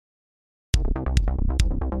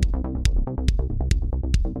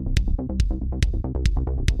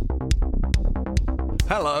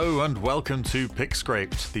Hello and welcome to Pick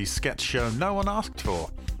Scraped, the sketch show no one asked for.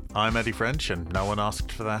 I'm Eddie French and no one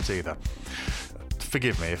asked for that either.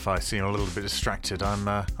 Forgive me if I seem a little bit distracted.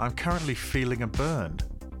 I'm currently feeling a burn.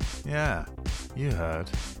 Yeah, you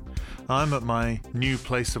heard. I'm at my new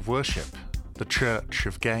place of worship, the Church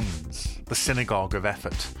of Gains, the Synagogue of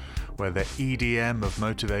Effort, where the EDM of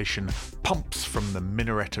motivation pumps from the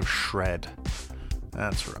minaret of shred.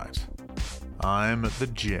 That's right. I'm at the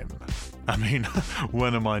gym. I mean,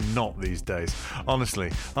 when am I not these days?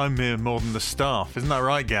 Honestly, I'm here more than the staff. Isn't that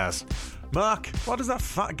right, Gaz? Mark, why does that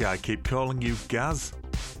fat guy keep calling you Gaz?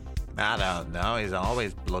 I don't know, he's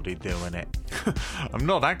always bloody doing it. I'm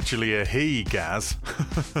not actually a he, Gaz.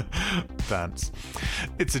 Dance.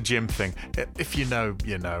 It's a gym thing. If you know,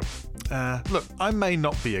 you know. Look, I may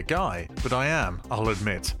not be a guy, but I am, I'll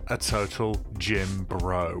admit, a total gym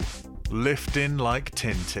bro. Lifting like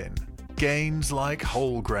Tintin. Gains like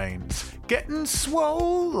whole grains. Getting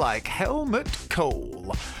swole like Helmut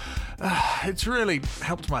Kohl. It's really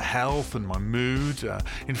helped my health and my mood.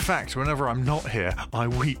 In fact, whenever I'm not here, I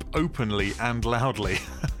weep openly and loudly.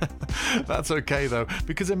 That's okay though,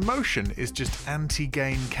 because emotion is just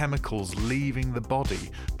anti-gain chemicals leaving the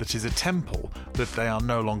body that is a temple that they are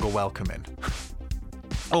no longer welcome in.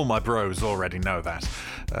 All my bros already know that.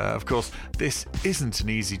 Of course, this isn't an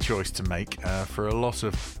easy choice to make for a lot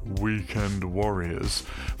of weekend warriors.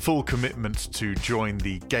 Full commitment to join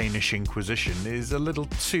the Gainish Inquisition is a little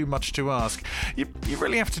too much to ask. You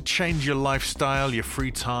really have to change your lifestyle, your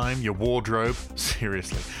free time, your wardrobe.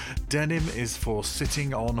 Seriously, denim is for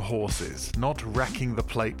sitting on horses, not racking the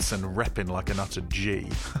plates and repping like an utter G.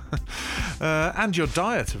 And your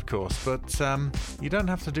diet, of course, but you don't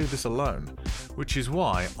have to do this alone, which is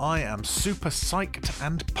why I am super psyched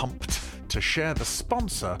and pumped to share the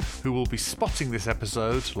sponsor who will be spotting this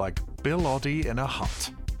episode like Bill Oddie in a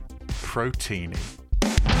hut. Proteini.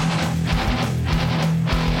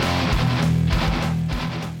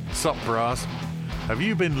 Sup, bras? Have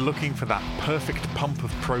you been looking for that perfect pump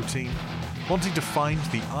of protein? Wanting to find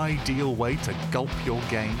the ideal way to gulp your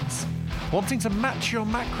gains? Wanting to match your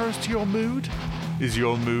macros to your mood? Is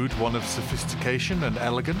your mood one of sophistication and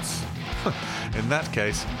elegance? In that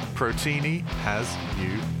case, Proteini has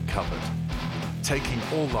you covered. Taking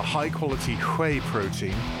all the high-quality whey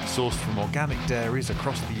protein sourced from organic dairies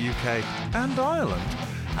across the UK and Ireland,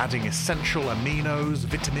 adding essential aminos,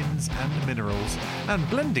 vitamins and minerals, and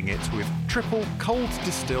blending it with triple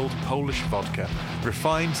cold-distilled Polish vodka,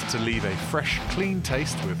 refined to leave a fresh, clean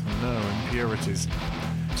taste with no impurities,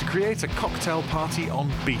 to create a cocktail party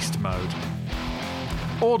on beast mode.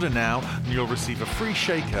 Order now and you'll receive a free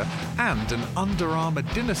shaker and an Under Armour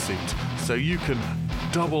dinner suit so you can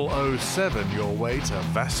 007 your way to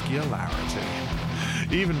vascularity.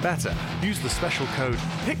 Even better, use the special code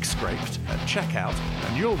PICKSCRAPED at checkout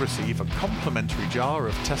and you'll receive a complimentary jar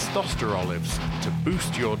of testosterolives to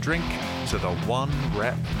boost your drink to the 1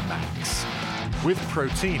 rep max. With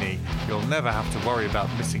Proteini, you'll never have to worry about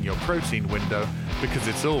missing your protein window because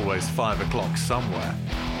it's always 5 o'clock somewhere.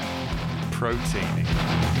 Proteini.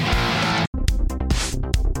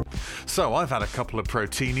 So I've had a couple of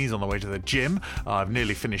Protinis on the way to the gym. I've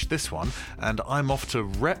nearly finished this one, and I'm off to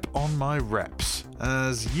rep on my reps.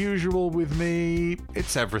 As usual with me,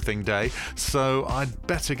 it's everything day, so I'd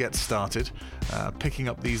better get started. Picking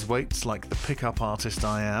up these weights like the pickup artist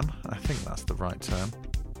I am. I think that's the right term.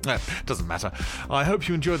 Doesn't matter. I hope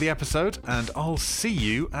you enjoy the episode, and I'll see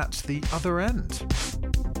you at the other end.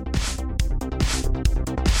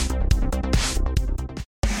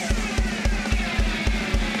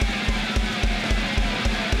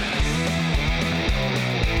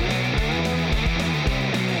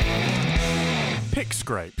 Pick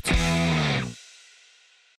Scraped.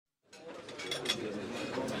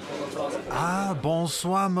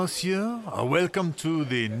 Bonsoir, monsieur. Welcome to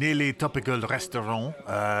the nearly topical restaurant.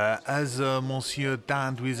 Has monsieur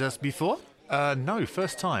dined with us before? No,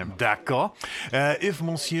 first time. D'accord. If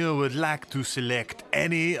monsieur would like to select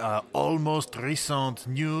any almost recent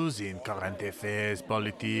news in current affairs,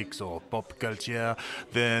 politics, or pop culture,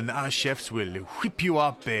 then our chefs will whip you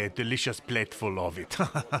up a delicious plateful of it.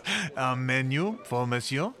 A menu for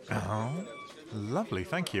monsieur? Lovely,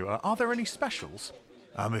 thank you. Are there any specials?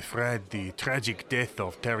 I'm afraid the tragic death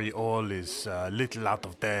of Terry Hall is a little out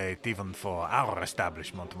of date even for our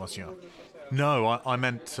establishment, monsieur. No, I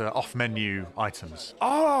meant off-menu items.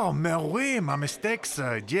 Oh, oui, my mistake,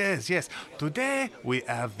 sir. Yes. Today we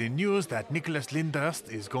have the news that Nicholas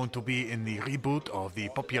Lyndhurst is going to be in the reboot of the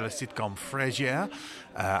popular sitcom Frasier.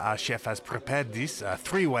 Our chef has prepared this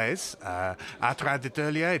 3 ways. I tried it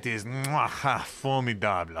earlier. It is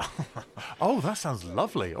formidable. Oh, that sounds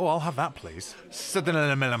lovely. Oh, I'll have that, please.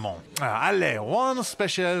 Certainement. Allez, one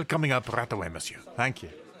special coming up right away, monsieur. Thank you.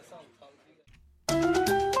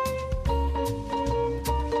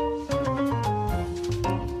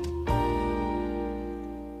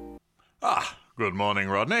 Good morning,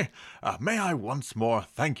 Rodney. May I once more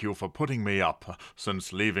thank you for putting me up.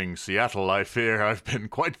 Since leaving Seattle, I fear I've been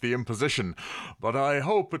quite the imposition, but I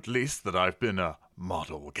hope at least that I've been a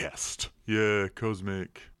model guest. Yeah,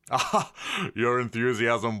 Cosmic. Your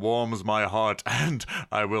enthusiasm warms my heart and,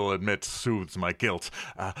 I will admit, soothes my guilt.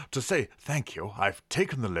 To say thank you, I've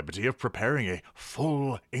taken the liberty of preparing a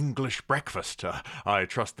full English breakfast. I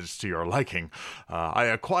trust it's to your liking. I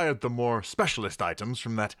acquired the more specialist items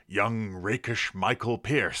from that young, rakish Michael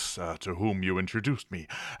Pierce, to whom you introduced me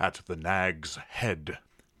at the Nag's Head.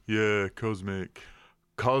 Yeah, Cosmic.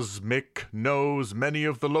 Cosmic knows many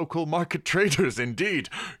of the local market traders, indeed.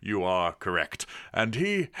 You are correct. And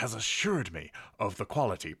he has assured me of the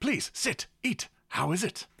quality. Please, sit, eat. How is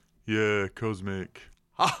it? Yeah, Cosmic.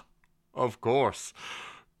 Of course.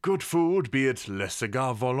 Good food, be it Le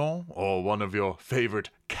Cigare Volant or one of your favorite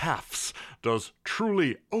CAFs, does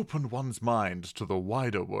truly open one's mind to the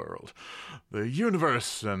wider world, the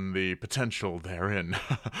universe and the potential therein.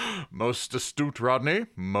 Most astute, Rodney,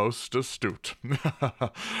 most astute.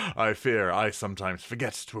 I fear I sometimes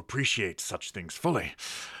forget to appreciate such things fully.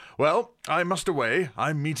 Well, I must away.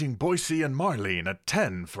 I'm meeting Boise and Marlene at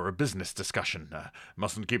 10 for a business discussion.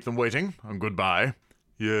 Mustn't keep them waiting. Goodbye.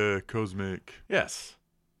 Yeah, Cosmic.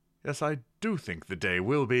 Yes, I do think the day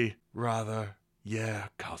will be rather,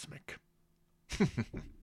 cosmic.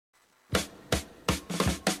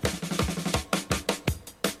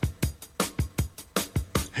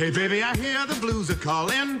 Hey baby, I hear the blues are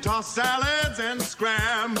calling, tossed salads and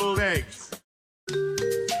scrambled eggs.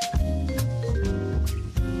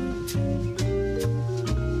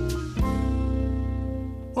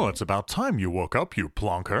 Well, it's about time you woke up, you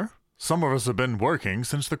plonker. Some of us have been working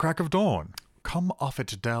since the crack of dawn. Come off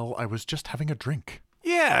it, Del. I was just having a drink.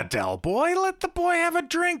 Yeah, Del boy, let the boy have a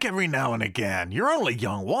drink every now and again. You're only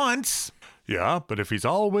young once. Yeah, but if he's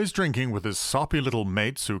always drinking with his soppy little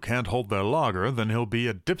mates who can't hold their lager, then he'll be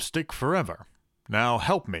a dipstick forever. Now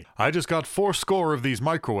help me. I just got 4 of these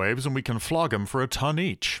microwaves and we can flog 'em for $1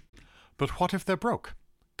 each. But what if they're broke?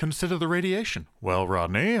 Consider the radiation. Well,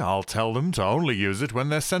 Rodney, I'll tell them to only use it when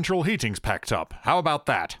their central heating's packed up. How about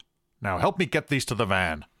that? Now help me get these to the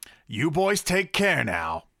van. You boys take care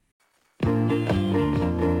now. Hey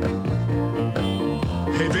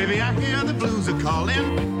baby, I hear the blues are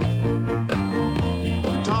calling,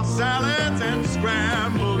 tossed salads and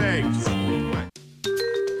scrambled eggs.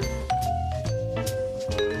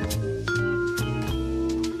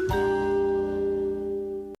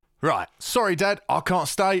 Right, sorry Dad, I can't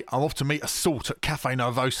stay. I'm off to meet a salt at Cafe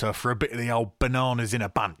Nervosa for a bit of the old bananas in a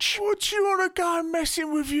bunch. What you want to go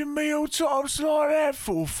messing with your meal times like that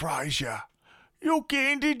for, Frasier? You're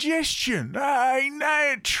getting indigestion. That ain't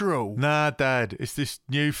natural. Nah, Dad, it's this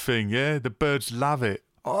new thing, yeah? The birds love it.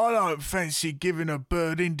 I don't fancy giving a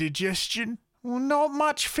bird indigestion. Well, not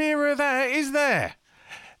much fear of that, is there?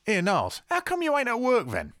 Here, Niles, how come you ain't at work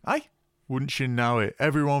then, eh? Wouldn't you know it,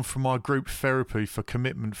 everyone from my group therapy for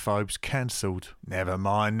commitment phobes cancelled. Never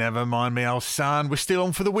mind, me old son. We're still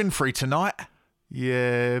on for the Winfrey tonight.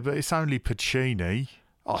 Yeah, but it's only Puccini.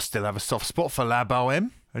 I still have a soft spot for La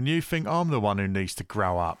Boheme, and you think I'm the one who needs to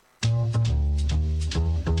grow up.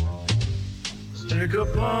 Stick a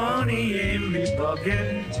bunny in me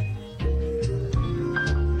bucket.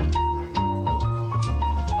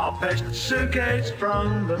 I'll fetch the suitcase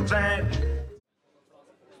from the van.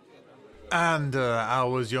 And how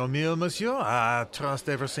was your meal, monsieur? I trust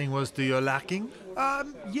everything was to your liking.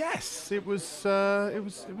 Yes, it was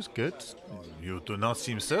good. You do not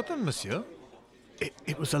seem certain, monsieur.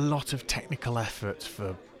 It was a lot of technical effort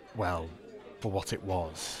for what it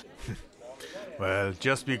was. Well,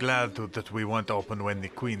 just be glad that we weren't open when the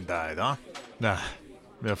Queen died, huh? Nah,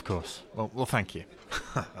 of course. Well, thank you.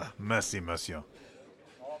 Merci, monsieur.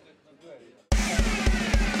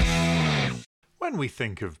 When we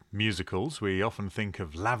think of musicals, we often think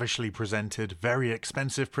of lavishly presented, very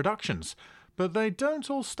expensive productions. But they don't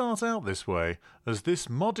all start out this way, as this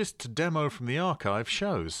modest demo from the archive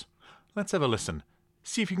shows. Let's have a listen.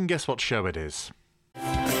 See if you can guess what show it is.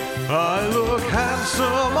 I look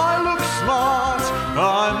handsome, I look smart,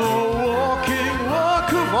 I'm a walking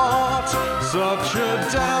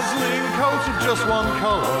coat of just one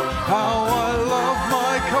colour. How I love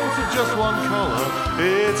my coat of just one colour.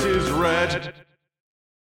 It is red.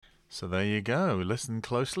 So there you go. Listen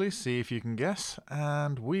closely, see if you can guess,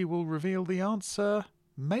 and we will reveal the answer,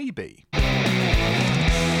 maybe.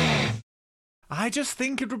 I just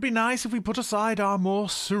think it would be nice if we put aside our more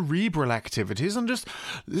cerebral activities and just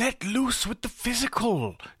let loose with the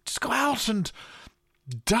physical. Just go out and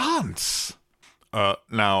dance.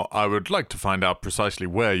 Now, I would like to find out precisely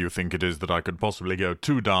where you think it is that I could possibly go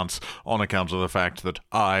to dance on account of the fact that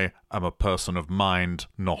I am a person of mind,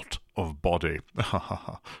 not of body.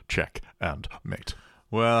 Check and mate.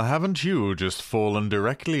 Well, haven't you just fallen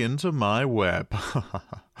directly into my web?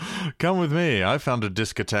 Come with me. I found a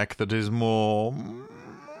discotheque that is more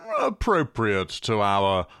appropriate to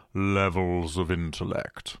our levels of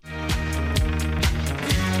intellect.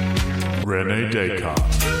 René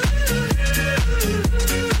Descartes.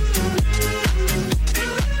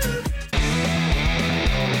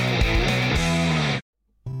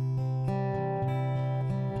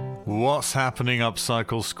 What's happening,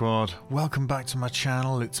 Upcycle Squad? Welcome back to my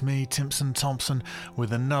channel. It's me, Timpson Thompson,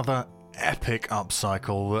 with another epic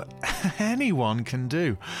upcycle that anyone can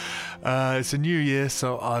do. It's a new year,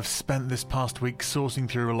 so I've spent this past week sorting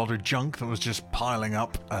through a lot of junk that was just piling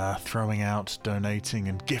up, throwing out, donating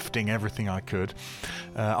and gifting everything I could.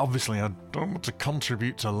 Obviously I don't want to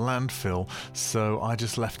contribute to landfill, so I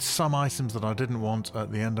just left some items that I didn't want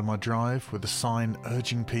at the end of my drive with a sign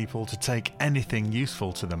urging people to take anything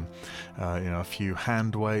useful to them. A few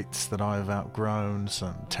hand weights that I've outgrown,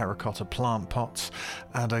 some terracotta plant pots,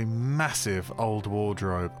 and a massive old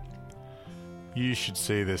wardrobe. You should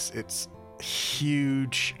see this. It's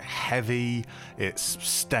huge, heavy, it's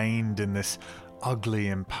stained in this ugly,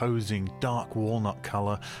 imposing dark walnut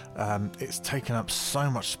colour. It's taken up so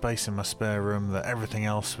much space in my spare room that everything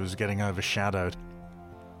else was getting overshadowed.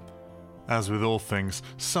 As with all things,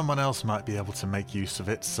 someone else might be able to make use of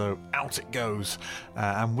it, so out it goes.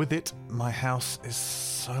 And with it, my house is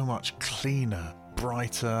so much cleaner,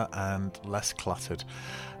 brighter and less cluttered.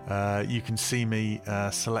 You can see me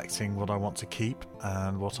selecting what I want to keep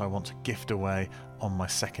and what I want to gift away on my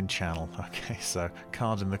second channel. Okay, so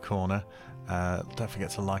card in the corner. Don't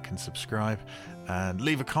forget to like and subscribe and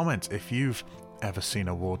leave a comment if you've ever seen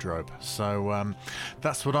a wardrobe. So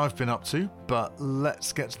that's what I've been up to, but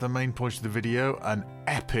let's get to the main point of the video, an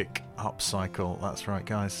epic upcycle. That's right,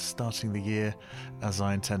 guys, starting the year as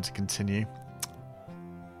I intend to continue.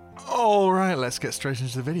 Alright, let's get straight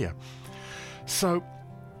into the video. So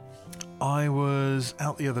I was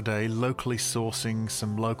out the other day locally sourcing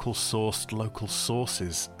some local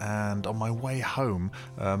sources, and on my way home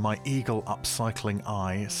my eagle upcycling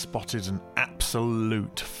eye spotted an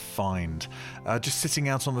absolute find. Just sitting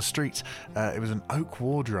out on the street, it was an oak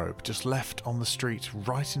wardrobe just left on the street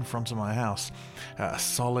right in front of my house. A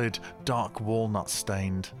solid dark walnut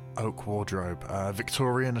stained oak wardrobe,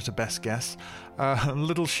 Victorian at a best guess, a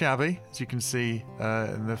little shabby as you can see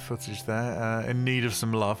in the footage there, in need of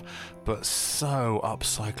some love, but so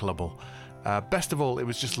upcyclable. Best of all, it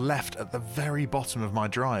was just left at the very bottom of my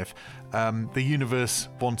drive. The universe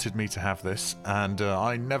wanted me to have this, and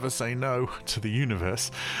I never say no to the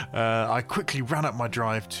universe. I quickly ran up my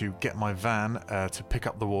drive to get my van to pick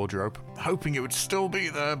up the wardrobe, hoping it would still be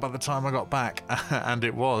there by the time I got back, and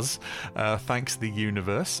it was, thanks to the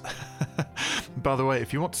universe. By the way,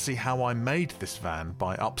 if you want to see how I made this van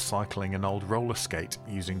by upcycling an old roller skate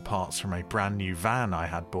using parts from a brand new van I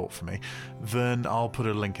had bought for me, then I'll put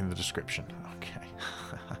a link in the description. Okay.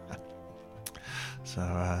 So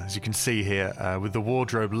as you can see here, with the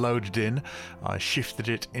wardrobe loaded in, I shifted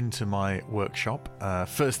it into my workshop.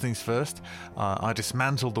 First things first, I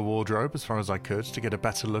dismantled the wardrobe as far as I could to get a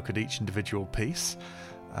better look at each individual piece.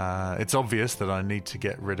 It's obvious that I need to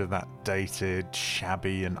get rid of that dated,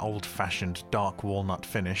 shabby and old-fashioned dark walnut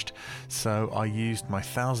finish, so I used my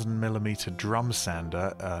 1000mm drum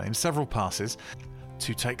sander in several passes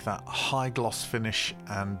to take that high gloss finish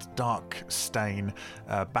and dark stain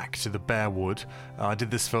back to the bare wood. I did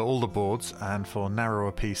this for all the boards, and for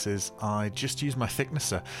narrower pieces I just used my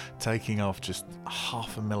thicknesser, taking off just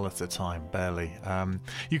 0.5 mil at a time, barely.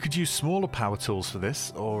 You could use smaller power tools for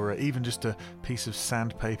this, or even just a piece of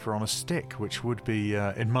sandpaper on a stick, which would be,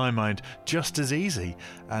 in my mind, just as easy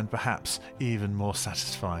and perhaps even more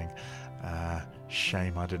satisfying.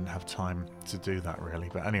 Shame I didn't have time to do that, really.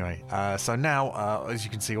 But anyway, so now, as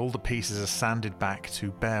you can see, all the pieces are sanded back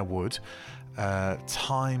to bare wood.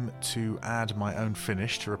 time to add my own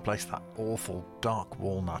finish to replace that awful dark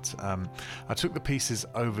walnut. I took the pieces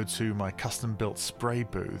over to my custom-built spray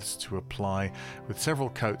booths to apply with several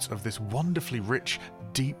coats of this wonderfully rich,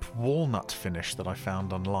 deep walnut finish that I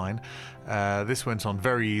found online. This went on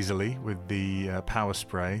very easily with the power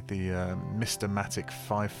spray, the Mr. Matic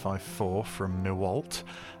 554 from Newalt.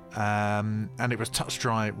 And it was touch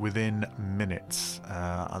dry within minutes.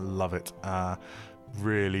 I love it.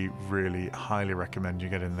 Really, really highly recommend you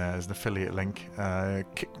get in there as an affiliate link.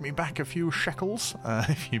 Kick me back a few shekels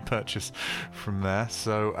if you purchase from there.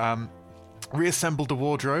 So reassembled the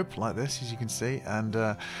wardrobe like this, as you can see, and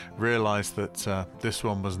realised that this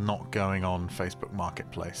one was not going on Facebook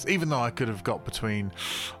Marketplace, even though I could have got between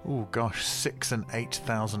 £6,000 and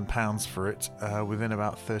 £8,000 for it within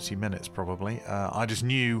about 30 minutes probably. I just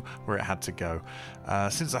knew where it had to go.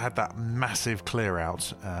 Since I had that massive clear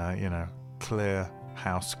out, clear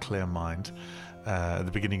house, clear mind at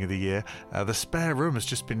the beginning of the year, the spare room has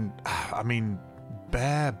just been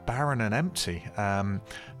bare, barren and empty, and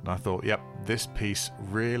I thought, yep, this piece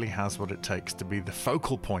really has what it takes to be the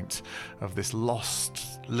focal point of this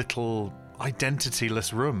lost little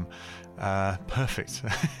identityless room. Perfect.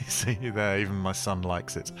 See there, even my son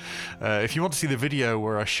likes it. If you want to see the video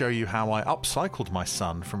where I show you how I upcycled my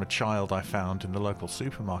son from a child I found in the local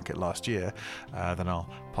supermarket last year, then I'll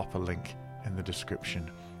pop a link in the description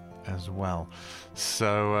as well.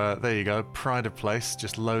 So there you go, pride of place,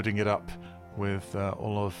 just loading it up with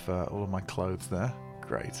all of my clothes there.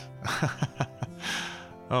 Great.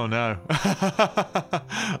 Oh no.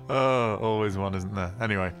 Oh, always one, isn't there?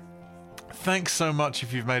 Anyway, thanks so much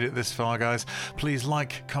if you've made it this far, guys. Please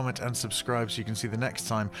like, comment and subscribe so you can see the next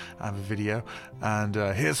time I have a video. And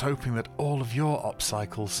here's hoping that all of your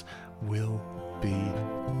upcycles will be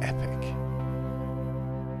epic.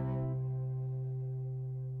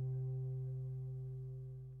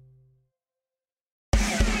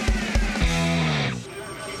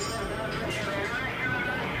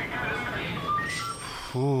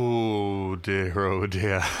 Oh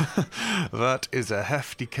dear. That is a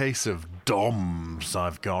hefty case of DOMS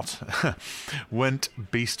I've got. Went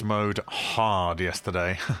beast mode hard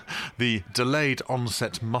yesterday. The delayed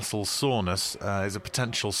onset muscle soreness is a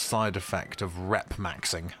potential side effect of rep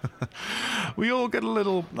maxing. We all get a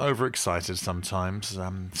little overexcited sometimes.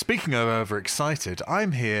 Speaking of overexcited,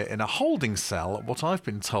 I'm here in a holding cell at what I've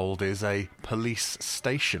been told is a police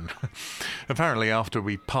station. Apparently, after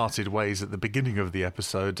we parted ways at the beginning of the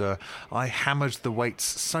episode, I hammered the weights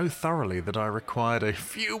so thoroughly that I required a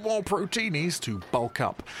few more proteinies to bulk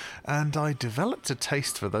up, and I developed a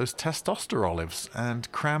taste for those testosterolives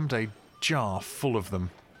and crammed a jar full of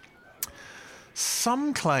them.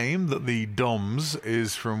 Some claim that the DOMS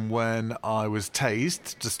is from when I was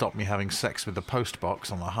tased to stop me having sex with the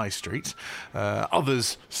postbox on the high street.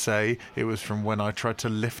 Others say it was from when I tried to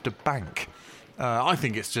lift a bank. I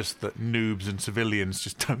think it's just that noobs and civilians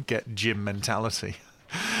just don't get gym mentality.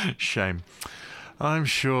 Shame. I'm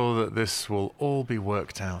sure that this will all be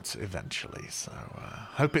worked out eventually, so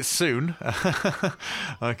hope it's soon.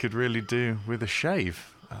 I could really do with a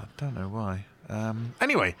shave. Don't know why.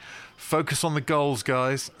 Anyway, focus on the goals,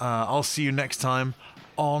 guys. I'll see you next time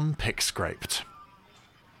on Pick Scraped.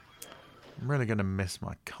 I'm really going to miss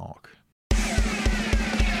my cock.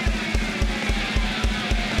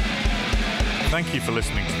 Thank you for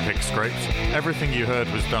listening to Pick Scraped. Everything you heard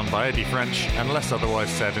was done by Eddie French, unless otherwise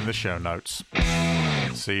said in the show notes.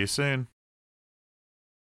 See you soon.